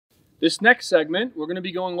This next segment, we're going to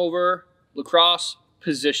be going over lacrosse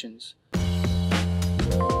positions.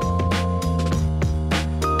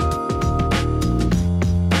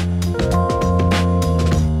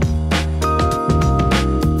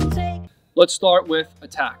 Let's start with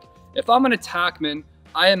attack. If I'm an attackman,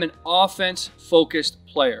 I am an offense-focused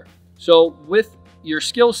player. So with your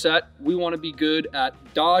skill set, we want to be good at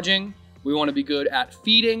dodging, we want to be good at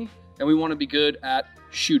feeding, and we want to be good at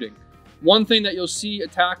shooting. One thing that you'll see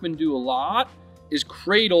attackmen do a lot is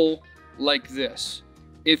cradle like this.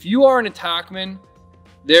 If you are an attackman,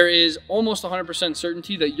 there is almost 100%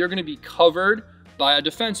 certainty that you're going to be covered by a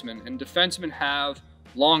defenseman, and defensemen have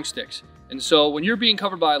long sticks. And so when you're being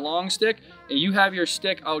covered by a long stick and you have your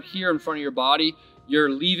stick out here in front of your body,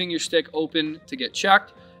 you're leaving your stick open to get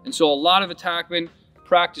checked. And so a lot of attackmen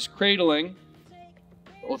practice cradling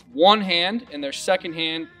with one hand, and their second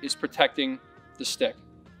hand is protecting the stick.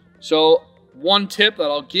 So one tip that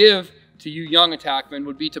I'll give to you young attackmen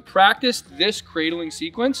would be to practice this cradling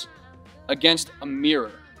sequence against a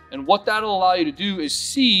mirror. And what that'll allow you to do is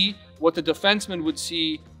see what the defenseman would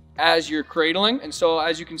see as you're cradling. And so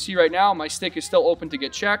as you can see right now, my stick is still open to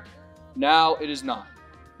get checked. Now it is not.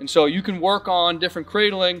 And so you can work on different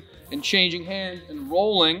cradling and changing hands and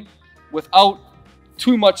rolling without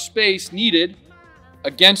too much space needed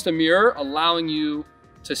against a mirror, allowing you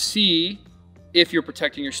to see if you're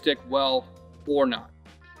protecting your stick well or not.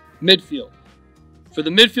 Midfield. For the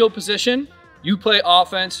midfield position, you play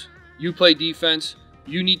offense, you play defense.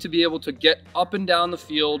 You need to be able to get up and down the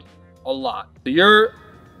field a lot. Your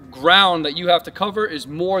ground that you have to cover is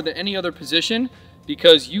more than any other position,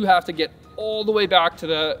 because you have to get all the way back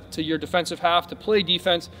to your defensive half to play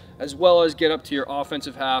defense, as well as get up to your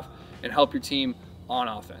offensive half and help your team on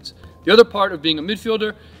offense. The other part of being a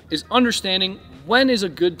midfielder is understanding when is a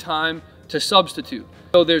good time to substitute.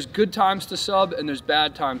 So there's good times to sub and there's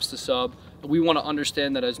bad times to sub. We want to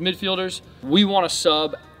understand that as midfielders, we want to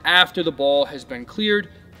sub after the ball has been cleared.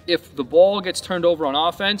 If the ball gets turned over on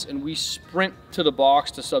offense and we sprint to the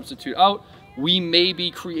box to substitute out, we may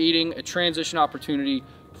be creating a transition opportunity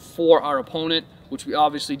for our opponent, which we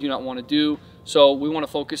obviously do not want to do. So we want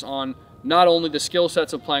to focus on not only the skill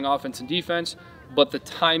sets of playing offense and defense, but the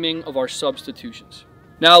timing of our substitutions.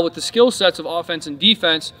 Now, with the skill sets of offense and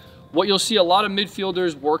defense, what you'll see a lot of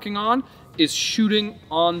midfielders working on is shooting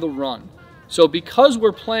on the run. So because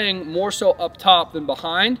we're playing more so up top than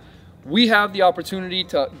behind, we have the opportunity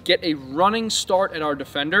to get a running start at our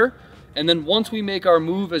defender. And then once we make our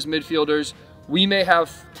move as midfielders, we may have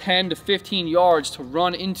 10 to 15 yards to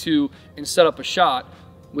run into and set up a shot.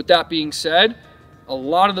 With that being said, a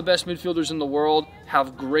lot of the best midfielders in the world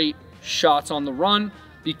have great shots on the run,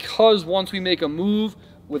 because once we make a move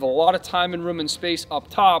with a lot of time and room and space up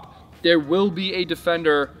top, there will be a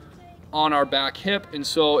defender on our back hip. And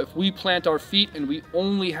so if we plant our feet and we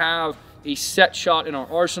only have a set shot in our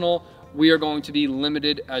arsenal, we are going to be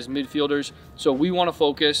limited as midfielders. So we want to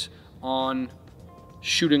focus on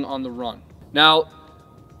shooting on the run. Now,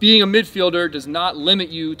 being a midfielder does not limit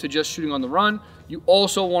you to just shooting on the run. You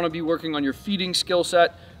also want to be working on your feeding skill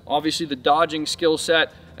set, obviously the dodging skill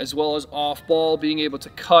set, as well as off ball, being able to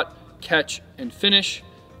cut, catch, and finish.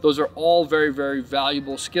 Those are all very, very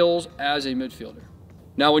valuable skills as a midfielder.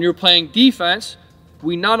 Now, when you're playing defense,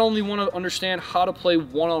 we not only want to understand how to play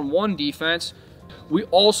one-on-one defense, we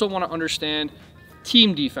also want to understand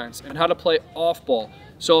team defense and how to play off ball.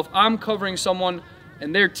 So if I'm covering someone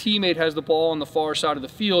and their teammate has the ball on the far side of the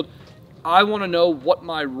field, I want to know what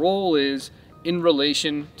my role is in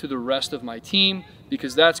relation to the rest of my team,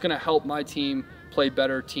 because that's going to help my team play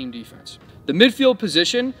better team defense. The midfield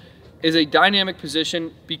position is a dynamic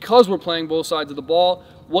position because we're playing both sides of the ball.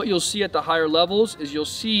 What you'll see at the higher levels is you'll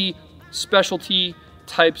see specialty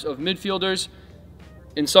types of midfielders.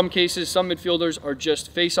 In some cases, some midfielders are just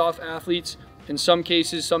face-off athletes. In some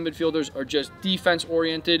cases, some midfielders are just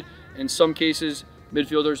defense-oriented. In some cases,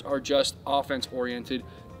 midfielders are just offense-oriented.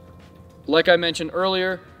 Like I mentioned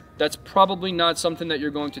earlier, that's probably not something that you're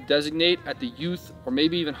going to designate at the youth or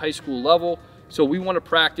maybe even high school level. So we want to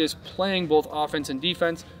practice playing both offense and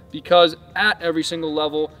defense, because at every single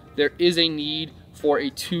level, there is a need for a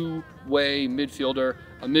two-way midfielder,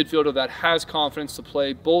 a midfielder that has confidence to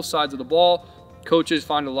play both sides of the ball. Coaches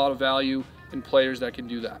find a lot of value in players that can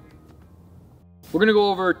do that. We're going to go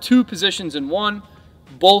over two positions in one.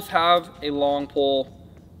 Both have a long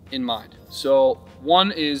pole in mind. So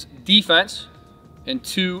one is defense and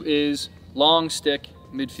two is long stick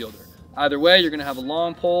midfielder. Either way, you're going to have a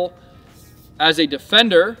long pole. As a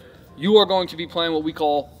defender, you are going to be playing what we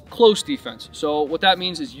call close defense. So what that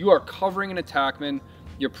means is you are covering an attackman,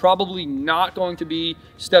 You're probably not going to be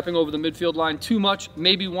stepping over the midfield line too much,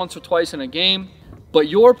 maybe once or twice in a game, but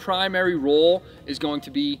your primary role is going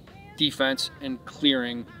to be defense and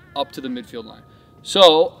clearing up to the midfield line.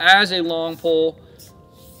 So as a long pole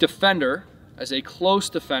defender, as a close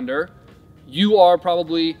defender, you are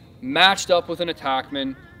probably matched up with an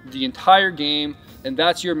attackman the entire game, and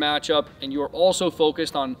that's your matchup, and you're also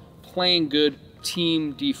focused on playing good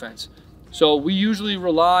team defense. So we usually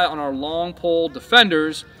rely on our long pole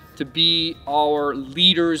defenders to be our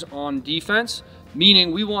leaders on defense,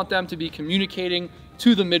 meaning we want them to be communicating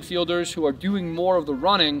to the midfielders who are doing more of the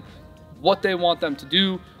running, what they want them to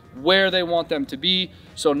do, where they want them to be.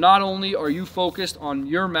 So not only are you focused on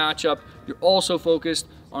your matchup, you're also focused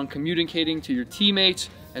on communicating to your teammates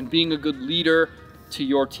and being a good leader to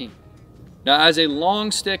your team. Now, as a long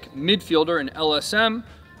stick midfielder in LSM,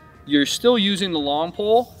 you're still using the long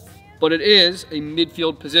pole, but it is a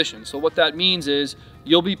midfield position. So what that means is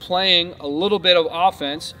you'll be playing a little bit of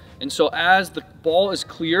offense, and so as the ball is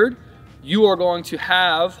cleared, you are going to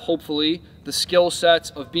have, hopefully, the skill sets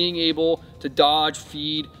of being able to dodge,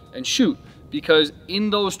 feed, and shoot. Because in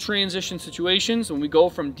those transition situations, when we go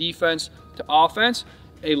from defense to offense,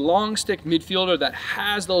 a long stick midfielder that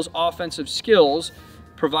has those offensive skills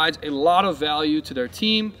provides a lot of value to their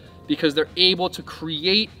team because they're able to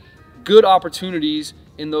create good opportunities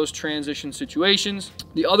in those transition situations.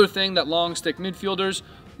 The other thing that long stick midfielders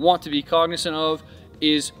want to be cognizant of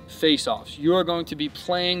is face-offs. You are going to be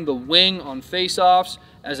playing the wing on face-offs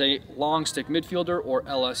as a long stick midfielder or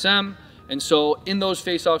LSM. And so in those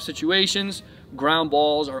face-off situations, ground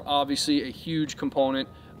balls are obviously a huge component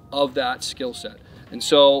of that skill set. And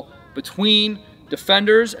so between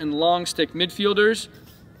defenders and long stick midfielders,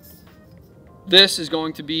 this is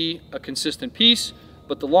going to be a consistent piece,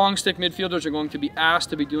 but the long stick midfielders are going to be asked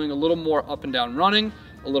to be doing a little more up and down running,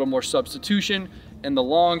 a little more substitution, and the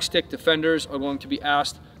long stick defenders are going to be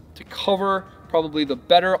asked to cover probably the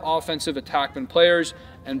better offensive attackman players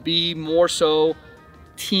and be more so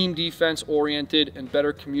team defense oriented and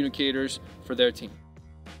better communicators for their team.